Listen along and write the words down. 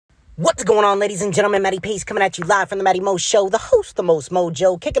What's going on, ladies and gentlemen? Matty Pace coming at you live from the Matty Mo Show, the host, the most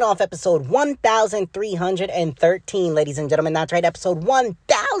mojo, kicking off episode 1313, ladies and gentlemen. That's right, episode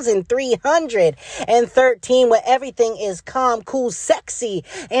 1313, where everything is calm, cool, sexy,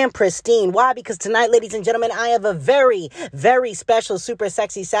 and pristine. Why? Because tonight, ladies and gentlemen, I have a very, very special, super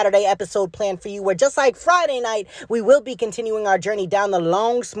sexy Saturday episode planned for you, where just like Friday night, we will be continuing our journey down the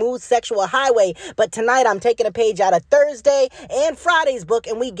long, smooth, sexual highway. But tonight, I'm taking a page out of Thursday and Friday's book,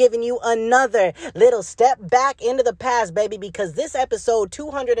 and we giving you another little step back into the past, baby, because this episode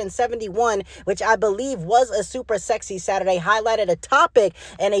 271, which I believe was a super sexy Saturday, highlighted a topic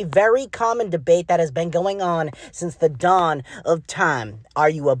and a very common debate that has been going on since the dawn of time. Are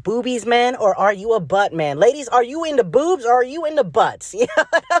you a boobies man or are you a butt man? Ladies, are you into boobs or are you into butts? You know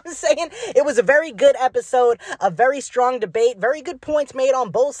what I'm saying? It was a very good episode, a very strong debate, very good points made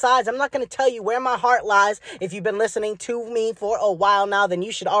on both sides. I'm not going to tell you where my heart lies. If you've been listening to me for a while now, then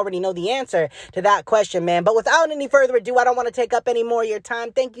you should already know the answer to that question, man. But without any further ado, I don't want to take up any more of your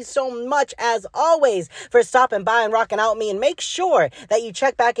time. Thank you so much, as always, for stopping by and rocking out with me. And make sure that you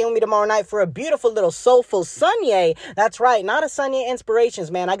check back in with me tomorrow night for a beautiful little soulful Sunday. That's right, not a Sunday Inspirations,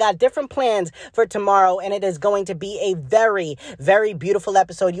 man. I got different plans for tomorrow, and it is going to be a very, very beautiful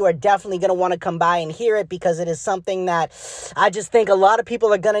episode. You are definitely going to want to come by and hear it, because it is something that I just think a lot of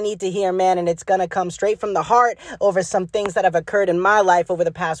people are going to need to hear, man. And it's going to come straight from the heart over some things that have occurred in my life over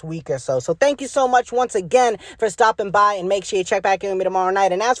the past week or so. So thank you so much once again for stopping by, and make sure you check back in with me tomorrow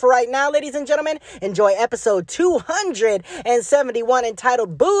night. And as for right now, ladies and gentlemen, enjoy episode 271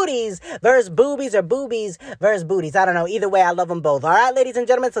 entitled Booties versus Boobies, or Boobies versus Booties. I don't know. Either way, I love them both. All right, ladies and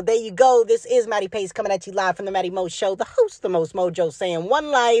gentlemen, so there you go. This is Matty Pace coming at you live from the Matty Mo Show, the host, the most mojo, saying one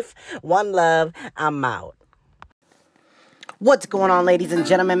life, one love, I'm out. What's going on, ladies and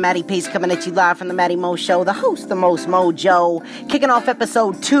gentlemen? Matty Pace coming at you live from the Matty Mo Show, the host, the most mojo, kicking off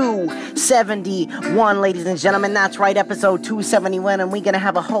episode 271, ladies and gentlemen. That's right, episode 271, and we're going to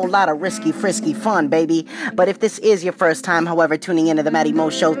have a whole lot of risky, frisky fun, baby. But if this is your first time, however, tuning into the Matty Mo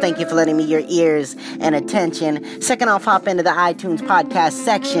Show, thank you for lending me your ears and attention. Second off, hop into the iTunes podcast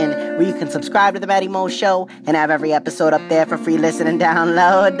section, where you can subscribe to the Matty Mo Show and have every episode up there for free listen and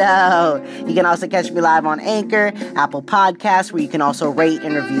download. You can also catch me live on Anchor, Apple Podcasts, where you can also rate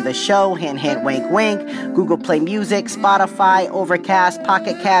and review the show, hint, hint, wink, wink, Google Play Music, Spotify, Overcast,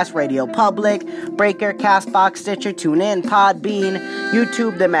 Pocket Cast, Radio Public, Breaker, Castbox, Stitcher, TuneIn, Podbean,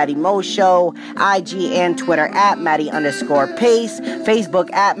 YouTube, The Matty Mo Show, IG and Twitter at Matty_Pace, Facebook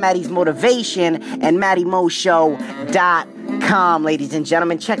at Matty's Motivation, and MattyMoShow.com, ladies and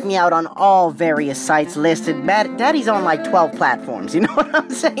gentlemen. Check me out on all various sites listed. Daddy's on like 12 platforms, you know what I'm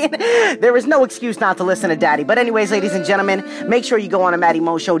saying? There is no excuse not to listen to Daddy. But anyways, ladies and gentlemen, make sure you go on to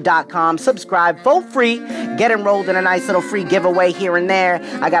MattyMoShow.com, subscribe for free, get enrolled in a nice little free giveaway here and there.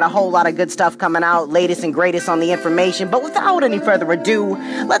 I got a whole lot of good stuff coming out, latest and greatest on the information. But without any further ado,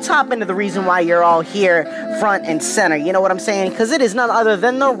 let's hop into the reason why you're all here front and center. You know what I'm saying? Because it is none other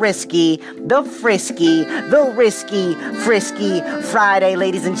than the risky, the frisky, the risky, frisky Friday,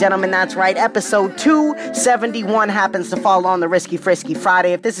 ladies and gentlemen. That's right, episode 271 happens to fall on the Risky Frisky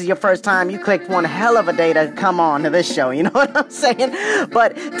Friday. If this is your first time, you clicked one hell of a day to come on to this show, you know what I'm saying?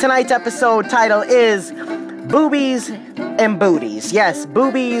 But tonight's episode title is Boobies and Booties. Yes,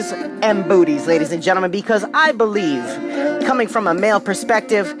 boobies and booties, ladies and gentlemen, because I believe, coming from a male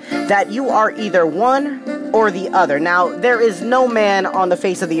perspective, that you are either one or the other. Now, there is no man on the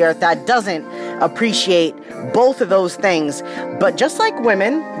face of the earth that doesn't appreciate both of those things. But just like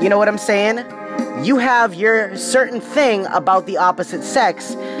women, you know what I'm saying? You have your certain thing about the opposite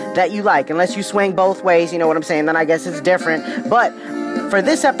sex that you like. Unless you swing both ways, you know what I'm saying? Then I guess it's different. But for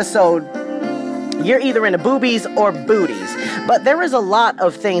this episode, you're either into boobies or booties. But there is a lot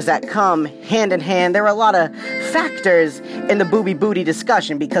of things that come hand in hand. There are a lot of factors in the booby-booty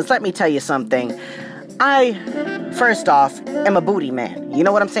discussion, because let me tell you something. I, first off, am a booty man. You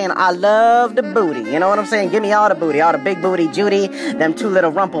know what I'm saying? I love the booty. You know what I'm saying? Give me all the booty, all the big booty Judy, them two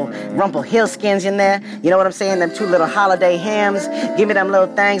little rumple heel skins in there. You know what I'm saying? Them two little holiday hams. Give me them little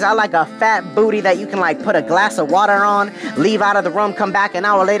things. I like a fat booty that you can like put a glass of water on, leave out of the room, come back an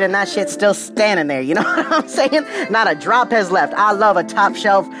hour later, and that shit's still standing there. You know what I'm saying? Not a drop has left. I love a top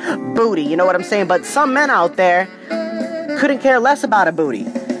shelf booty. You know what I'm saying? But some men out there couldn't care less about a booty.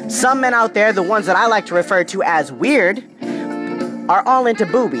 Some men out there, the ones that I like to refer to as weird, are all into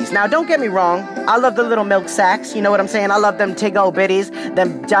boobies. Now, don't get me wrong. I love the little milk sacks. You know what I'm saying? I love them tig-o bitties,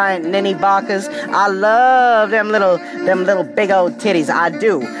 them giant ninny bakas. I love them little big old titties. I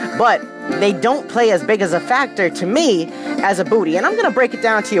do. But they don't play as big as a factor to me as a booty. And I'm going to break it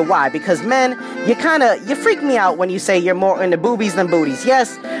down to you why. Because men, you freak me out when you say you're more into boobies than booties.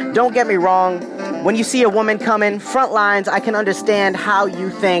 Yes, don't get me wrong. When you see a woman coming, front lines, I can understand how you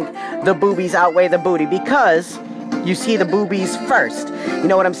think the boobies outweigh the booty because you see the boobies first. You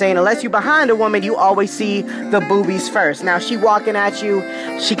know what I'm saying? Unless you're behind a woman, you always see the boobies first. Now, she walking at you,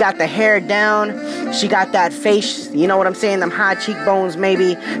 she got the hair down, she got that face, you know what I'm saying? Them high cheekbones,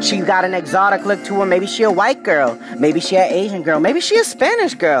 maybe. She got an exotic look to her. Maybe she a white girl. Maybe she an Asian girl. Maybe she a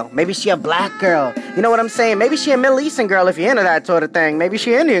Spanish girl. Maybe she a black girl. You know what I'm saying? Maybe she a Middle Eastern girl if you're into that sort of thing. Maybe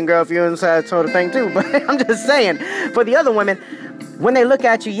she an Indian girl if you're into that sort of thing too. But I'm just saying, for the other women, when they look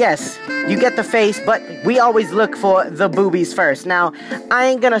at you, yes, you get the face, but we always look for the boobies first. Now, I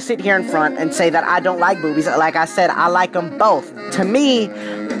ain't gonna sit here in front and say that I don't like boobies. Like I said, I like them both. To me,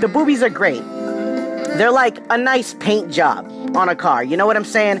 the boobies are great. They're like a nice paint job on a car. You know what I'm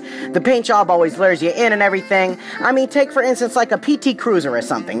saying? The paint job always lures you in and everything. I mean, take for instance like a PT Cruiser or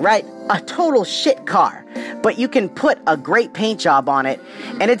something, right? A total shit car. But you can put a great paint job on it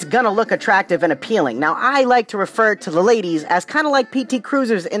and it's gonna look attractive and appealing. Now, I like to refer to the ladies as kind of like PT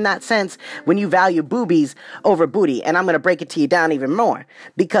Cruisers in that sense when you value boobies over booty. And I'm gonna break it to you down even more.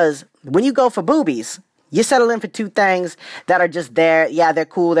 Because when you go for boobies, you settle in for two things that are just there. Yeah, they're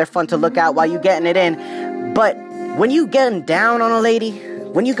cool. They're fun to look at while you're getting it in. But when you getting down on a lady,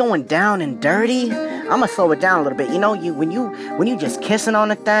 when you going down and dirty, I'm gonna slow it down a little bit. You know, when you just kissing on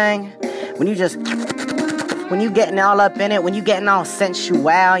the thing, when you getting all up in it, when you getting all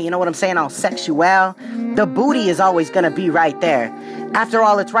sensual, you know what I'm saying, all sexual, the booty is always gonna be right there. After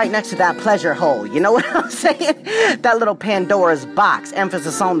all, it's right next to that pleasure hole. You know what I'm saying? That little Pandora's box.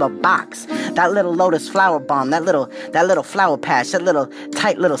 Emphasis on the box. That little lotus flower bomb. That little flower patch. That little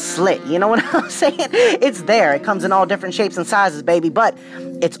tight little slit. You know what I'm saying? It's there. It comes in all different shapes and sizes, baby. But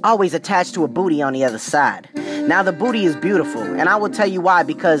it's always attached to a booty on the other side. Now, the booty is beautiful. And I will tell you why.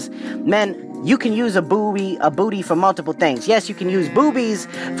 Because, men, you can use a booty for multiple things. Yes, you can use boobies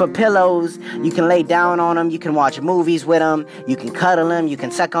for pillows. You can lay down on them. You can watch movies with them. You can cuddle them. You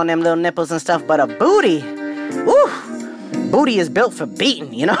can suck on them little nipples and stuff. But a booty, woo, booty is built for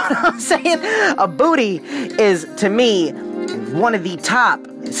beating. You know what I'm saying? A booty is, to me, one of the top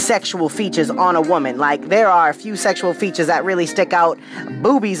sexual features on a woman. Like, there are a few sexual features that really stick out.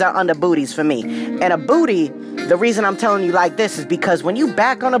 Boobies are under booties for me. And a booty, the reason I'm telling you like this is because when you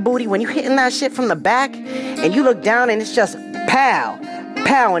back on a booty, when you hitting that shit from the back and you look down and it's just pow,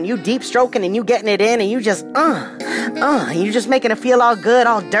 pow, and you deep stroking and you getting it in and you just you just making it feel all good,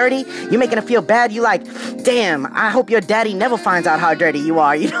 all dirty. You making it feel bad. You like, damn, I hope your daddy never finds out how dirty you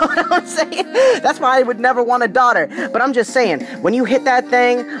are. You know what I'm saying? That's why I would never want a daughter. But I'm just saying, when you hit that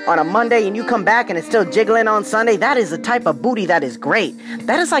thing on a Monday and you come back and it's still jiggling on Sunday, that is the type of booty that is great.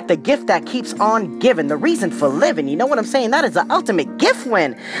 That is like the gift that keeps on giving, the reason for living. You know what I'm saying? That is the ultimate gift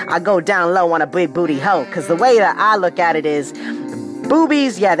when I go down low on a big booty hoe. Because the way that I look at it is,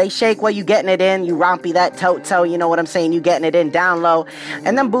 boobies, yeah, they shake while you getting it in. You rompy that toe, you know what I'm saying? You getting it in down low.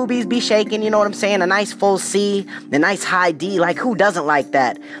 And then boobies be shaking, you know what I'm saying? A nice full C, a nice high D. Like, who doesn't like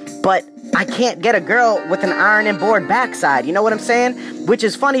that? But I can't get a girl with an ironing board backside. You know what I'm saying? Which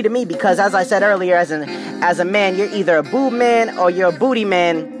is funny to me because, as I said earlier, as a man, you're either a boob man or you're a booty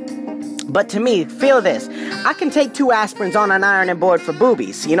man. But to me, feel this. I can take 2 aspirins on an ironing board for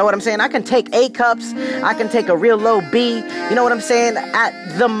boobies. You know what I'm saying? I can take A cups. I can take a real low B. You know what I'm saying?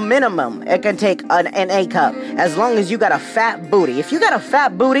 At the minimum, it can take an A cup. As long as you got a fat booty. If you got a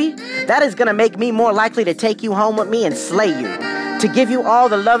fat booty, that is going to make me more likely to take you home with me and slay you. To give you all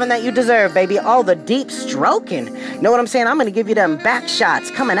the loving that you deserve, baby. All the deep stroking. You know what I'm saying? I'm going to give you them back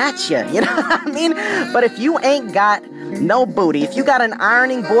shots coming at you. You know what I mean? But if you ain't got no booty, if you got an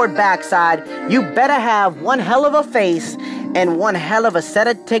ironing board backside, you better have one hell of a face and one hell of a set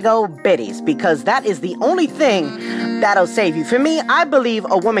of tiggo bitties, because that is the only thing that'll save you. For me, I believe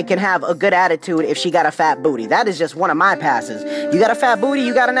a woman can have a good attitude if she got a fat booty. That is just one of my passes. You got a fat booty,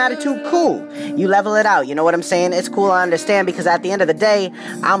 you got an attitude, cool. You level it out, you know what I'm saying? It's cool, I understand, because at the end of the day,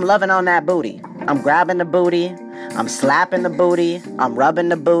 I'm loving on that booty. I'm grabbing the booty, I'm slapping the booty, I'm rubbing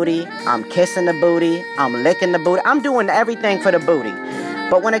the booty, I'm kissing the booty, I'm licking the booty. I'm doing everything for the booty.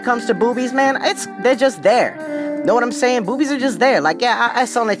 But when it comes to boobies, man, they're just there. Know what I'm saying? Boobies are just there. Like, yeah, I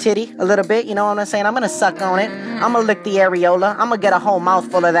suck on a titty a little bit. You know what I'm saying? I'm going to suck on it. I'm going to lick the areola. I'm going to get a whole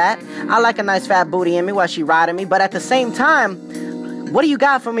mouthful of that. I like a nice fat booty in me while she riding me. But at the same time, what do you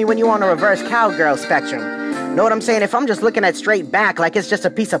got for me when you on the reverse cowgirl spectrum? Know what I'm saying? If I'm just looking at straight back like it's just a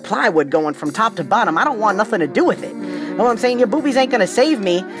piece of plywood going from top to bottom, I don't want nothing to do with it. Know what I'm saying? Your boobies ain't gonna save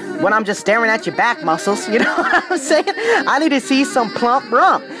me when I'm just staring at your back muscles. You know what I'm saying? I need to see some plump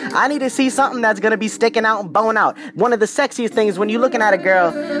rump. I need to see something that's gonna be sticking out and bone out. One of the sexiest things when you're looking at a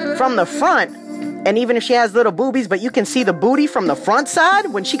girl from the front, and even if she has little boobies, but you can see the booty from the front side,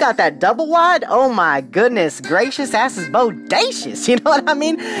 when she got that double wide, oh my goodness gracious, ass is bodacious. You know what I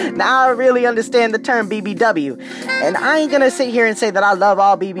mean? Now I really understand the term BBW. And I ain't gonna sit here and say that I love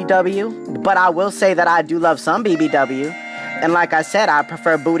all BBW, but I will say that I do love some BBW. And like I said, I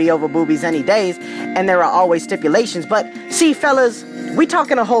prefer booty over boobies any days, and there are always stipulations. But see, fellas, we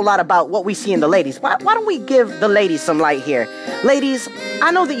talking a whole lot about what we see in the ladies. Why don't we give the ladies some light here? Ladies,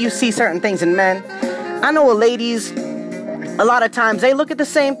 I know that you see certain things in men. I know ladies, a lot of times they look at the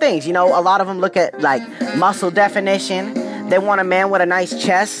same things. You know, a lot of them look at like muscle definition. They want a man with a nice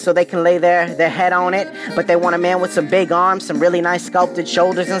chest so they can lay their head on it. But they want a man with some big arms, some really nice sculpted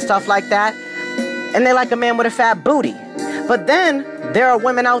shoulders and stuff like that. And they like a man with a fat booty. But then there are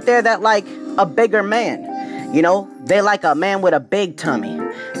women out there that like a bigger man. You know, they like a man with a big tummy.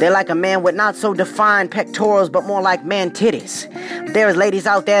 They like a man with not so defined pectorals, but more like man titties. There's ladies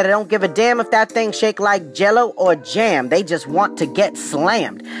out there that don't give a damn if that thing shake like jello or jam. They just want to get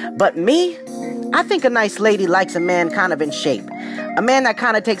slammed. But me, I think a nice lady likes a man kind of in shape. A man that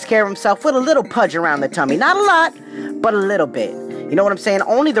kind of takes care of himself with a little pudge around the tummy. Not a lot, but a little bit. You know what I'm saying?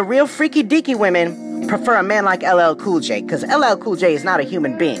 Only the real freaky deaky women prefer a man like LL Cool J, because LL Cool J is not a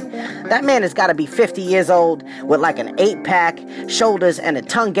human being. That man has got to be 50 years old with like an 8-pack, shoulders, and a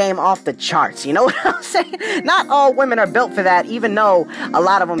tongue game off the charts. You know what I'm saying? Not all women are built for that, even though a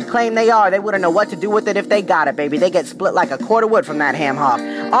lot of them claim they are. They wouldn't know what to do with it if they got it, baby. They get split like a quart of wood from that ham hock.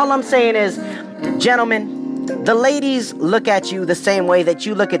 All I'm saying is, gentlemen, the ladies look at you the same way that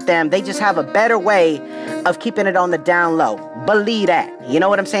you look at them. They just have a better way of keeping it on the down low. Believe that. You know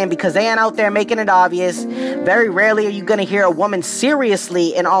what I'm saying? Because they ain't out there making it obvious. Very rarely are you going to hear a woman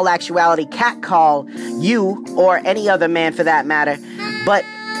seriously, in all actuality, catcall you or any other man for that matter. But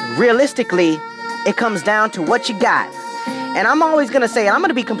realistically, it comes down to what you got. And I'm always going to say, and I'm going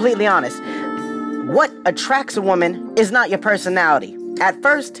to be completely honest, what attracts a woman is not your personality. At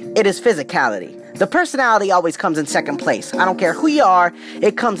first, it is physicality. The personality always comes in second place. I don't care who you are,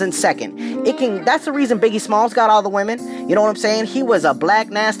 it comes in second. That's the reason Biggie Smalls got all the women. You know what I'm saying? He was a black,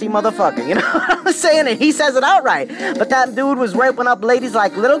 nasty motherfucker. You know what I'm saying? And he says it outright. But that dude was raping up ladies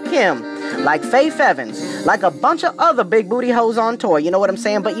like Lil' Kim, like Faith Evans, like a bunch of other big booty hoes on tour. You know what I'm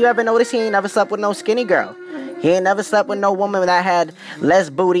saying? But you ever notice he ain't never slept with no skinny girl? He ain't never slept with no woman that had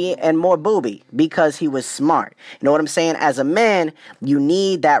less booty and more boobie, because he was smart. You know what I'm saying? As a man, you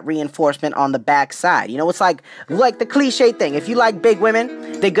need that reinforcement on the backside. You know, it's like the cliche thing. If you like big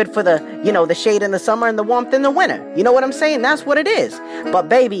women, they're good for the shade in the summer and the warmth in the winter. You know what I'm saying? That's what it is. But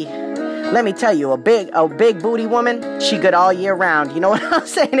baby, let me tell you, a big booty woman, she good all year round. You know what I'm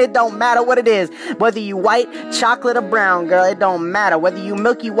saying? It don't matter what it is. Whether you white, chocolate, or brown, girl, it don't matter. Whether you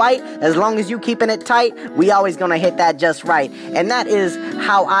milky white, as long as you keeping it tight, we always gonna hit that just right. And that is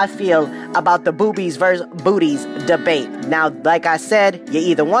how I feel about the boobies versus booties debate. Now, like I said, you're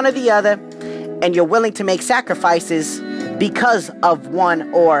either one or the other, and you're willing to make sacrifices because of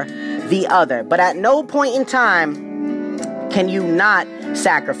one or the other. But at no point in time can you not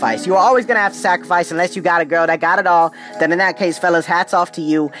sacrifice. You're always going to have to sacrifice unless you got a girl that got it all. Then in that case, fellas, hats off to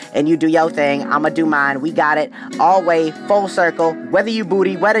you, and you do your thing. I'm going to do mine. We got it all way, full circle. Whether you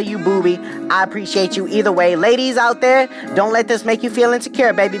booty, whether you boobie, I appreciate you either way. Ladies out there, don't let this make you feel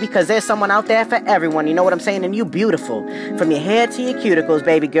insecure, baby, because there's someone out there for everyone. You know what I'm saying? And you beautiful. From your hair to your cuticles,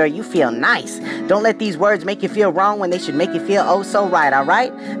 baby girl, you feel nice. Don't let these words make you feel wrong when they should make you feel oh so right, all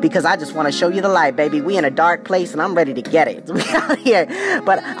right? Because I just want to show you the light, baby. We in a dark place, and I'm ready to get it. We out here.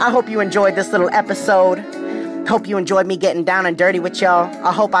 But I hope you enjoyed this little episode. Hope you enjoyed me getting down and dirty with y'all.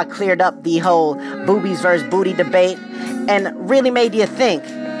 I hope I cleared up the whole boobies versus booty debate and really made you think,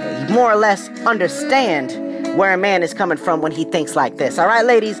 more or less understand where a man is coming from when he thinks like this. All right,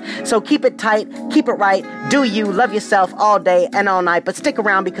 ladies? So keep it tight, keep it right, do you, love yourself all day and all night. But stick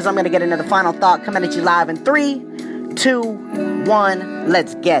around, because I'm going to get another final thought coming at you live in 3, 2, 1.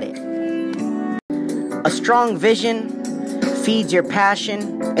 Let's get it. A strong vision feeds your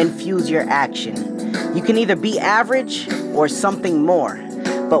passion and fuels your action. You can either be average or something more.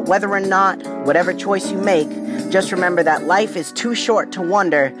 But whether or not, whatever choice you make, just remember that life is too short to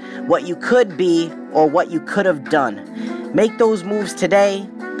wonder what you could be or what you could have done. Make those moves today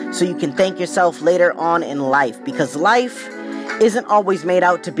so you can thank yourself later on in life, because life isn't always made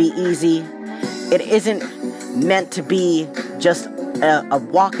out to be easy. It isn't meant to be just a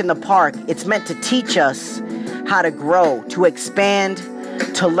walk in the park. It's meant to teach us how to grow, to expand,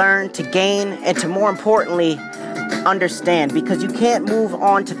 to learn, to gain, and to more importantly, understand, because you can't move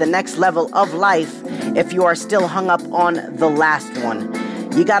on to the next level of life if you are still hung up on the last one.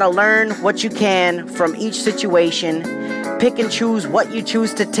 You gotta learn what you can from each situation, pick and choose what you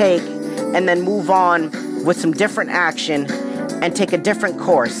choose to take, and then move on with some different action and take a different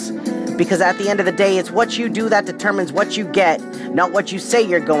course. Because at the end of the day, it's what you do that determines what you get, not what you say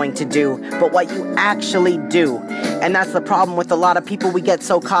you're going to do, but what you actually do. And that's the problem with a lot of people. We get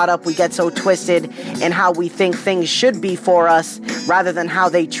so caught up, we get so twisted in how we think things should be for us rather than how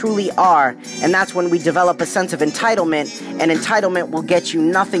they truly are. And that's when we develop a sense of entitlement, and entitlement will get you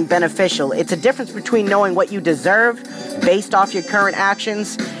nothing beneficial. It's a difference between knowing what you deserve based off your current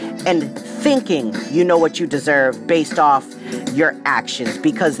actions and thinking you know what you deserve based off your actions,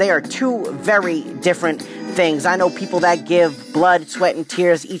 because they are two very different things. I know people that give blood, sweat, and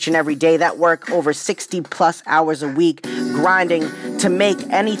tears each and every day, that work over 60 plus hours a week, grinding to make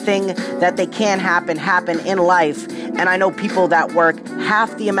anything that they can happen in life. And I know people that work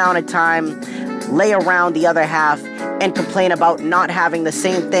half the amount of time, lay around the other half, and complain about not having the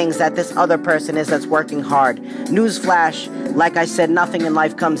same things that this other person is that's working hard. Newsflash, like I said, nothing in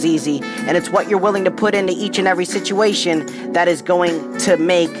life comes easy, and it's what you're willing to put into each and every situation that is going to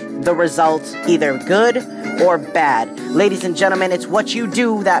make the results either good or bad. Ladies and gentlemen, it's what you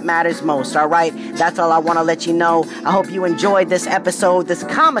do that matters most, all right? That's all I want to let you know. I hope you enjoyed this episode, this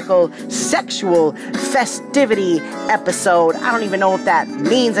comical, sexual festivity episode. I don't even know if that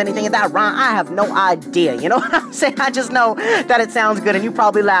means anything. If that rhyme, I have no idea. You know what I'm saying? I just know that it sounds good, and you're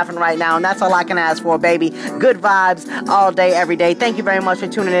probably laughing right now, and that's all I can ask for, baby. Good vibes all day, every day. Thank you very much for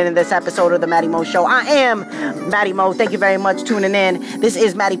tuning in this episode of the Matty Mo Show. I am Matty Mo. Thank you very much for tuning in. This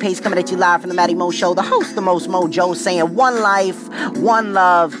is Matty Pace coming at you live from the Matty Mo Show, the host, the most mojo, saying one life, one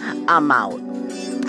love, I'm out.